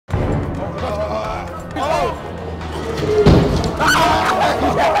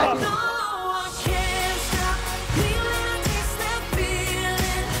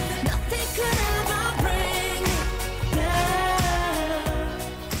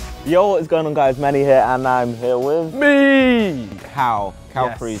Yo, what is going on, guys? Manny here, and I'm here with me,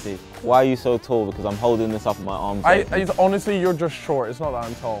 Calfreezy. Yes. Why are you so tall? Because I'm holding this up with my arms. Honestly, you're just short. It's not that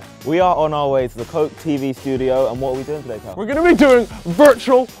I'm tall. We are on our way to the CokeTV Studio, and what are we doing today, Cal? We're going to be doing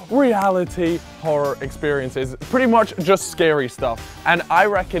virtual reality horror experiences. Pretty much just scary stuff. And I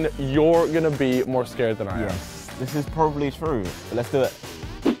reckon you're going to be more scared than I am. Yes, this is probably true. But let's do it.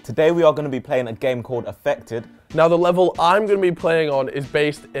 Today we are going to be playing a game called Affected. Now the level I'm going to be playing on is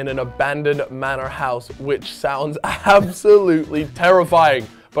based in an abandoned manor house, which sounds absolutely terrifying,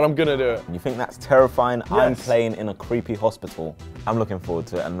 but I'm going to do it. You think that's terrifying? Yes. I'm playing in a creepy hospital. I'm looking forward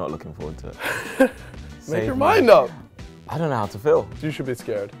to it. I'm not looking forward to it. Make your mind up. I don't know how to feel. You should be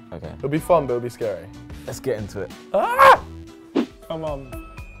scared. Okay. It'll be fun, but it'll be scary. Let's get into it. Ah! Come on.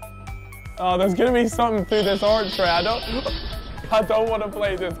 Oh, there's going to be something through this archway. I don't want to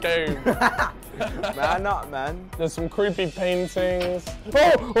play this game. Man up, man. There's some creepy paintings.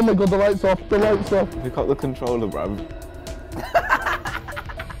 Oh my god, the light's off, the light's off. Pick up the controller, bro.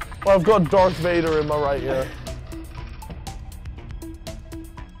 Well, I've got Darth Vader in my right ear.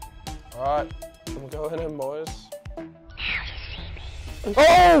 Alright, I'm going in, boys.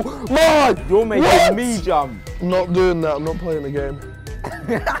 Oh my! You're making me jump. I'm not doing that, I'm not playing the game.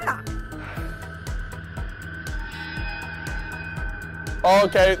 Oh,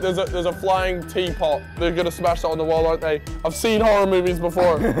 okay, there's a flying teapot. They're gonna smash that on the wall, aren't they? I've seen horror movies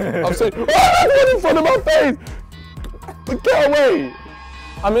before. I've seen. Oh, that's in front of my face! Get away!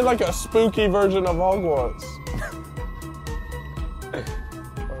 I'm in like a spooky version of Hogwarts. Wait,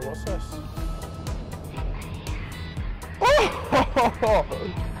 what's this? Oh!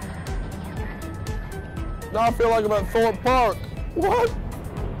 Now I feel like I'm at Thorpe Park. What?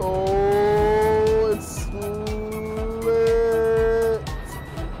 Oh, it's lit.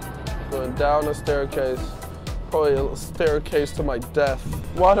 Going down a staircase. Probably a little staircase to my death.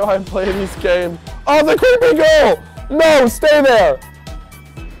 Why do I play these games? Oh, the creepy girl! No, stay there!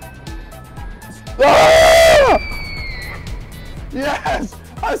 Ah! Yes!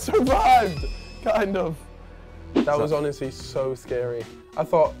 I survived! Kind of. That was honestly so scary. I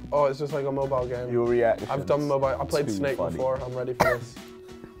thought, oh, it's just like a mobile game. Your reaction. I've done mobile. I played Snake before. I'm ready for this.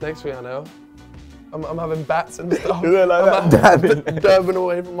 Next thing I know, I'm having bats and stuff. Is it like that? Dabbing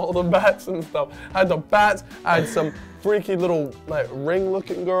away from all the bats and stuff. I had the bats. I had some freaky little like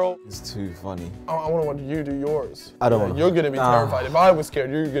ring-looking girl. It's too funny. I want to watch you do yours. I don't want. You're gonna be terrified. If I was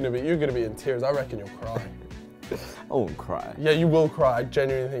scared, you're gonna be in tears. I reckon you'll cry. I won't cry. Yeah, you will cry. I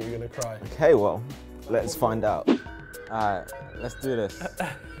genuinely think you're gonna cry. Okay, well, let's find out. Alright, let's do this.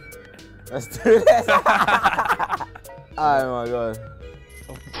 Let's do this. Oh my god.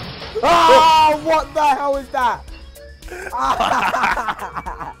 Oh, what the hell is that?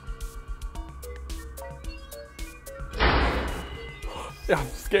 Yeah, I'm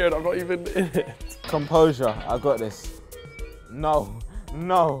scared. I'm not even in it. Composure. I got this. No,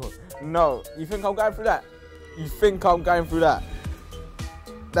 no, no. You think I'm going through that? You think I'm going through that?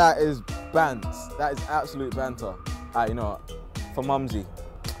 That is bants. That is absolute banter. Alright, you know what? For Mumsy.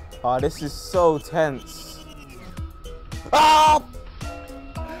 Oh, this is so tense. Ah!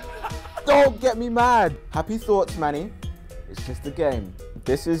 Don't get me mad. Happy thoughts, Manny. It's just a game.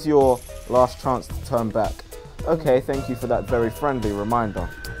 This is your last chance to turn back. Okay, thank you for that very friendly reminder.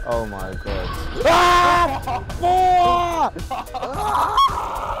 Oh my god. Ah! Ah!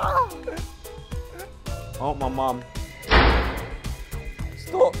 Oh, my mum.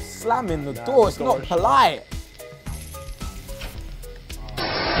 Stop slamming the door. It's not polite.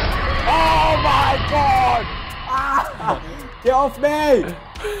 Oh my god! Ah! Get off me!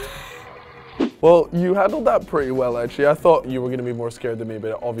 Well, you handled that pretty well, actually. I thought you were going to be more scared than me,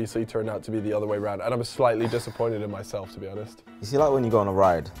 but it obviously turned out to be the other way around. And I'm slightly disappointed in myself, to be honest. You see, like when you go on a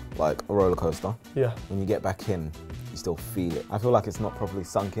ride, like a roller coaster, yeah. When you get back in, you still feel it. I feel like it's not properly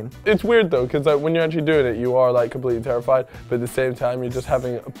sunk in. It's weird though, because when you're actually doing it, you are like completely terrified, but at the same time, you're just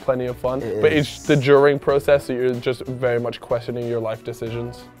having plenty of fun. But it's the during process that you're just very much questioning your life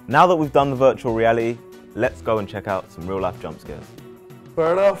decisions. Now that we've done the virtual reality, let's go and check out some real life jump scares.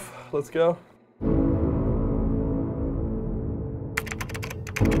 Fair enough, let's go.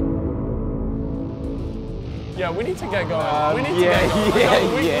 Yeah, we need to get going. We need to get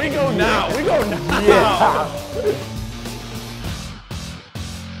going. We go now. We go now. Yeah.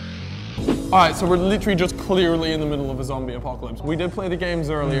 All right, so we're literally just clearly in the middle of a zombie apocalypse. We did play the games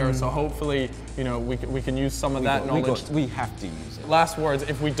earlier, so hopefully, you know, we can use some of that knowledge. We have to use it. Last words,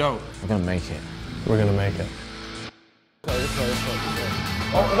 if we don't. We're gonna make it. We're gonna make it. Sorry.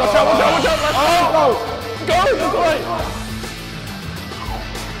 Oh, watch out, let's go! Go this way!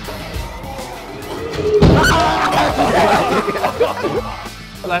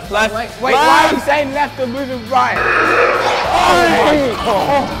 Left. Wait, why are you saying left and moving right?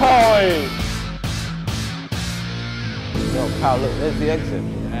 Oh! Yo, pal, look, there's the exit.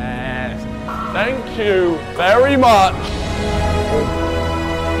 Yes. Thank you very much.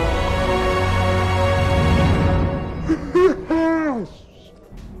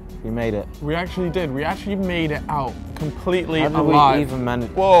 We made it. We actually did. We actually made it out completely How did alive. we even manage?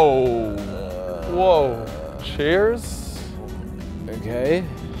 Whoa. Whoa. Cheers. Okay.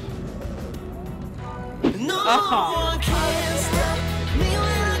 No one can stop me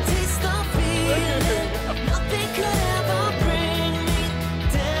when I taste the feeling. Nothing could ever bring me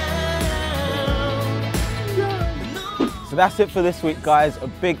down. So that's it for this week, guys. A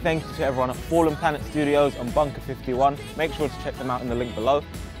big thank you to everyone at Fallen Planet Studios and Bunker 51. Make sure to check them out in the link below.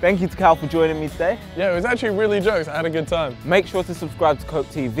 Thank you to Cal for joining me today. Yeah, it was actually really jokes. I had a good time. Make sure to subscribe to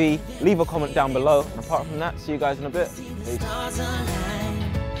CokeTV, leave a comment down below, and apart from that, see you guys in a bit. Peace.